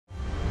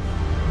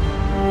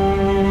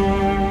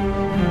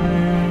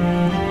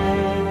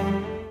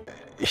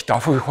Ich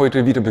darf euch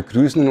heute wieder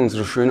begrüßen in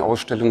unserer schönen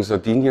Ausstellung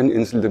Sardinien,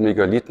 Insel der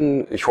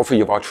Megalithen. Ich hoffe,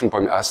 ihr wart schon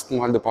beim ersten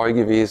Mal dabei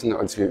gewesen,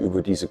 als wir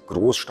über diese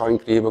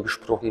Großsteingräber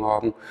gesprochen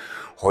haben.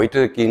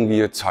 Heute gehen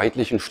wir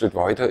zeitlich einen Schritt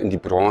weiter in die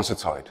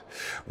Bronzezeit,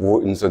 wo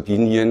in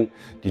Sardinien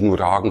die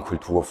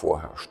Nuraghen-Kultur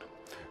vorherrscht.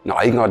 Ein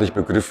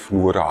eigenartiger Begriff,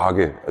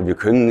 Nuraghe. Wir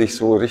können nicht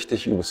so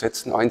richtig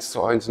übersetzen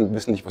 1:1 und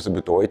wissen nicht, was er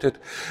bedeutet.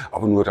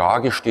 Aber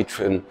Nuraghe steht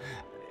für ein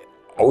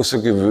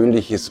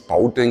außergewöhnliches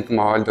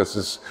Baudenkmal,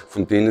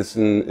 von denen es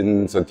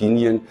in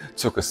Sardinien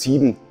ca.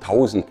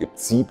 7000 gibt.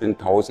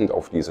 7000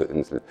 auf dieser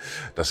Insel.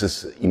 Das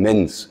ist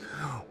immens.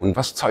 Und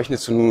was zeichnet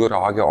so eine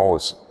Nuraghe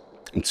aus?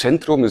 Im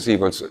Zentrum ist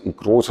jeweils ein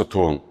großer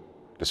Turm,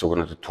 der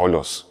sogenannte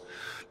Tolos,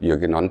 wie er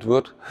genannt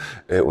wird.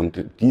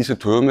 Und diese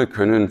Türme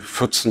können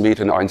 14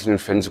 Meter, in einzelnen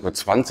Fällen sogar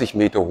 20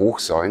 Meter hoch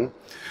sein.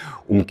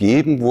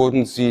 Umgeben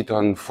wurden sie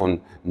dann von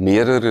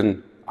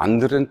mehreren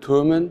anderen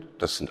Türmen,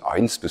 das sind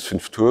 1 bis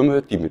 5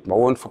 Türme, die mit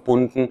Mauern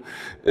verbunden,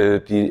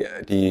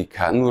 die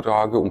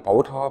Kernnuraghe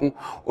umbaut haben.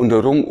 Und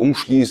darum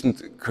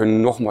umschließend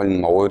können nochmal ein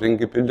Mauerring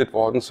gebildet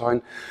worden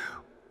sein.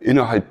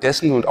 Innerhalb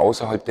dessen und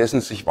außerhalb dessen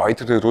sich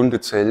weitere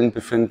runde Zellen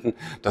befinden,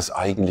 das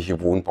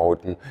eigentliche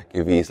Wohnbauten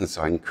gewesen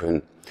sein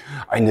können.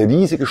 Eine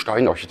riesige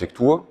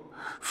Steinarchitektur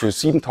für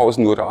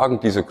 7000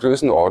 Nuraghen dieser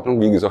Größenordnung.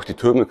 Wie gesagt, die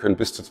Türme können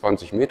bis zu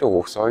 20 Meter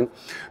hoch sein,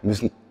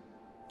 müssen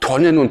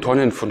Tonnen und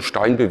Tonnen von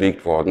Stein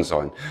bewegt worden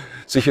sein.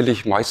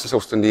 Sicherlich meistens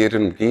aus der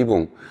näheren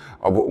Umgebung.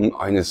 Aber um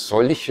eine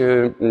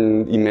solche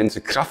immense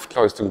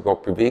Kraftleistung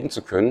überhaupt bewegen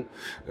zu können,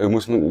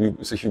 muss man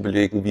sich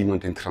überlegen, wie man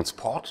den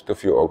Transport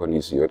dafür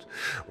organisiert.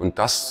 Und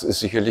das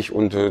ist sicherlich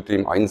unter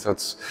dem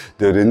Einsatz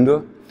der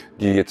Rinder,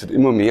 die jetzt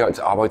immer mehr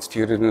als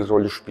Arbeitstiere eine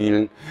Rolle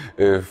spielen,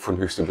 von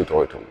höchster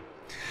Bedeutung.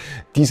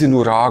 Diese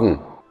Nuraghen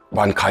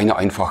waren keine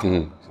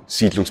einfachen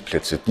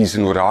Siedlungsplätze.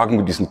 Diese Nuraghen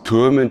mit diesen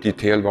Türmen, die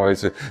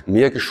teilweise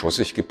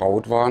mehrgeschossig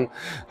gebaut waren,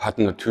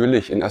 hatten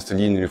natürlich in erster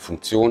Linie eine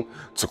Funktion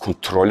zur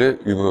Kontrolle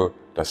über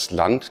das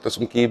Land, das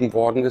umgeben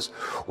worden ist,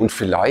 und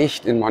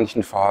vielleicht in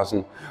manchen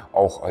Phasen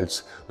auch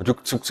als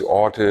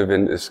Rückzugsorte,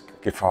 wenn es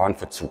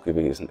Gefahrenverzug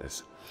gewesen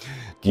ist.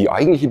 Die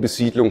eigentliche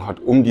Besiedlung hat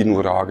um die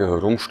Nuraghe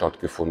herum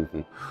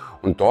stattgefunden.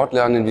 Und dort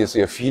lernen wir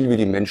sehr viel, wie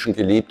die Menschen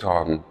gelebt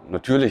haben.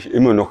 Natürlich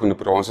immer noch in der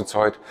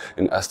Bronzezeit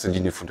in erster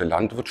Linie von der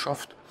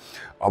Landwirtschaft.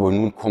 Aber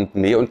nun kommt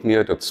mehr und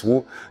mehr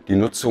dazu die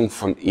Nutzung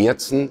von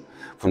Erzen,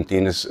 von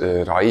denen es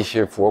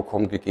reiche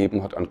Vorkommen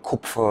gegeben hat, an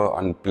Kupfer,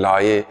 an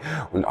Blei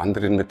und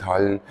anderen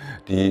Metallen,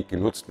 die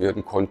genutzt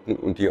werden konnten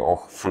und die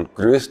auch von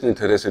größtem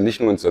Interesse nicht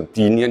nur in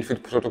Sardinien für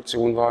die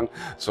Produktion waren,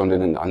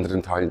 sondern in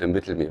anderen Teilen der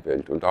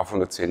Mittelmeerwelt. Und davon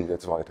erzählen wir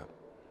jetzt weiter.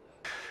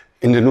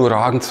 In der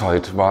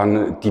Nuraghenzeit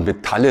waren die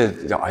Metalle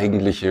der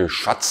eigentliche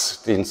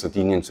Schatz, den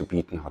Sardinien zu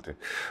bieten hatte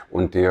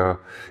und der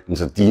in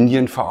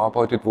Sardinien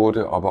verarbeitet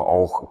wurde, aber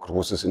auch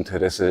großes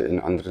Interesse in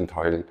anderen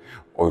Teilen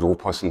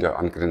Europas und der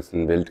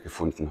angrenzenden Welt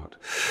gefunden hat.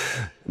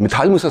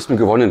 Metall muss erstmal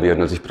gewonnen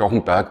werden, also ich brauche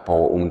einen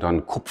Bergbau, um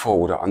dann Kupfer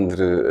oder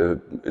andere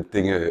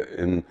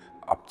Dinge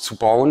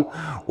abzubauen.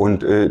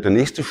 Und der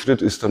nächste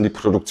Schritt ist dann die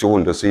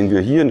Produktion. Das sehen wir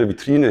hier in der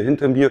Vitrine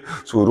hinter mir,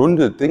 so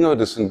runde Dinger,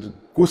 das sind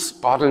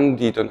Gussbarren,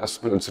 die dann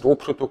erstmal als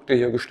Rohprodukte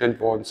hergestellt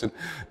worden sind,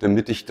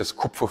 damit ich das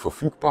Kupfer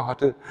verfügbar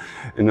hatte.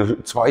 In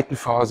der zweiten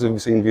Phase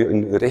sehen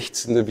wir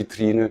rechts in der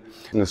Vitrine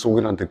eine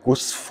sogenannte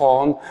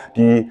Gussform,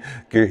 die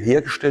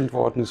hergestellt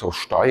worden ist aus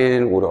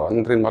Stein oder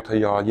anderen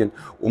Materialien,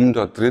 um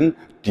da drin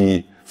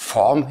die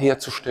Form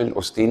herzustellen,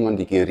 aus denen man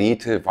die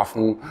Geräte,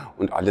 Waffen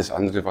und alles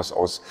andere, was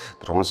aus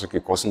Bronze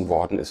gegossen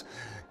worden ist,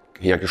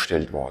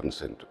 hergestellt worden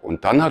sind.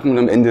 Und dann hat man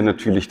am Ende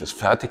natürlich das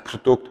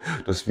Fertigprodukt,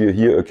 das wir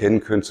hier erkennen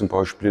können, zum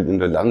Beispiel in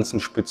der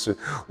Lanzenspitze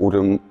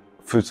oder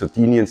für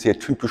Sardinien sehr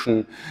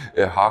typischen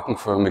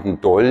hakenförmigen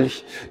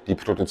Dolch, die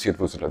produziert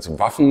wurden als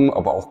Waffen,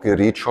 aber auch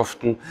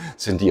Gerätschaften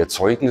sind die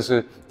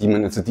Erzeugnisse, die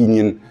man in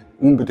Sardinien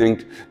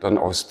unbedingt dann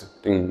aus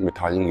den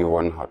Metallen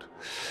gewonnen hat.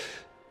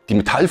 Die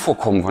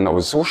Metallvorkommen waren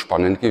aber so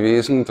spannend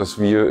gewesen, dass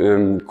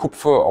wir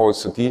Kupfer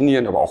aus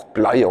Sardinien, aber auch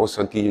Blei aus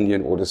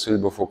Sardinien oder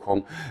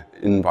Silbervorkommen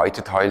in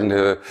weite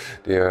Teilen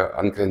der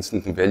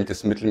angrenzenden Welt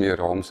des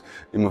Mittelmeerraums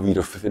immer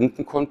wieder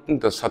finden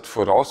konnten. Das hat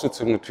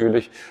Voraussetzung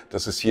natürlich,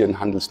 dass es hier ein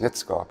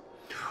Handelsnetz gab.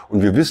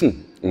 Und wir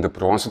wissen in der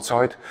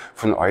Bronzezeit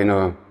von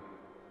einer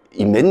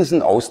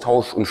immensen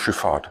Austausch und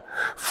Schifffahrt.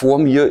 Vor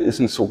mir ist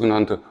ein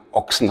sogenannter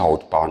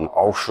Ochsenhautbahn,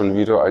 auch schon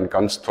wieder ein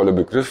ganz toller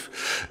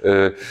Begriff.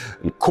 Ein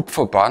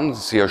Kupferbahn,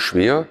 sehr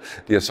schwer,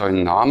 der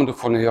seinen Namen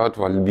davon her hat,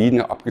 weil wie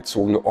eine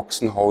abgezogene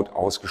Ochsenhaut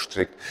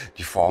ausgestreckt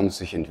die Form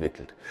sich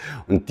entwickelt.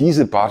 Und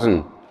diese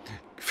Barren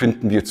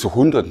finden wir zu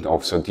Hunderten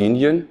auf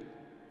Sardinien.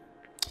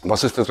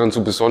 Was ist daran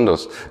so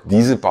besonders?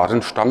 Diese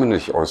Barren stammen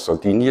nicht aus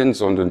Sardinien,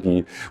 sondern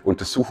die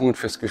Untersuchungen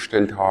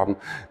festgestellt haben,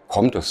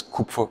 kommt das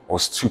Kupfer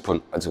aus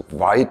Zypern, also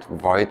weit,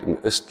 weit im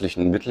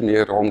östlichen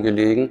Mittelmeerraum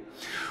gelegen.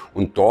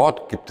 Und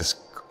dort gibt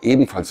es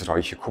ebenfalls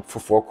reiche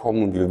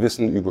Kupfervorkommen. Und wir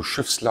wissen über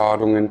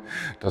Schiffsladungen,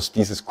 dass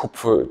dieses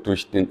Kupfer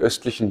durch den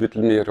östlichen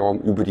Mittelmeerraum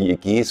über die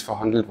Ägäis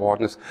verhandelt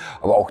worden ist.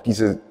 Aber auch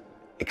diese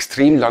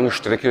extrem lange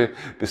Strecke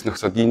bis nach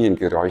Sardinien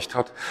gereicht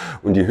hat.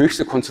 Und die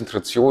höchste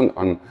Konzentration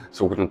an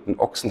sogenannten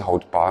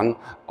Ochsenhautbahnen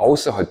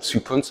außerhalb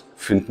Zyperns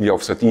finden wir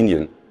auf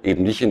Sardinien.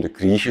 Eben nicht in der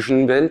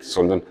griechischen Welt,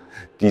 sondern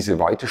diese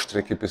weite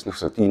Strecke bis nach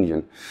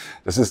Sardinien.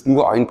 Das ist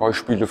nur ein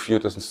Beispiel dafür,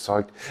 das uns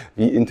zeigt,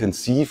 wie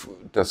intensiv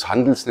das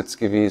Handelsnetz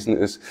gewesen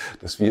ist,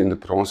 das wir in der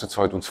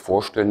Bronzezeit uns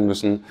vorstellen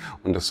müssen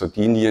und das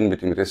Sardinien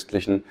mit den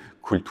restlichen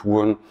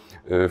Kulturen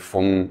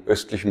vom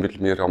östlichen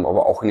Mittelmeerraum,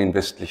 aber auch in den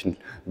westlichen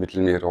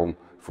Mittelmeerraum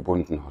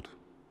verbunden hat.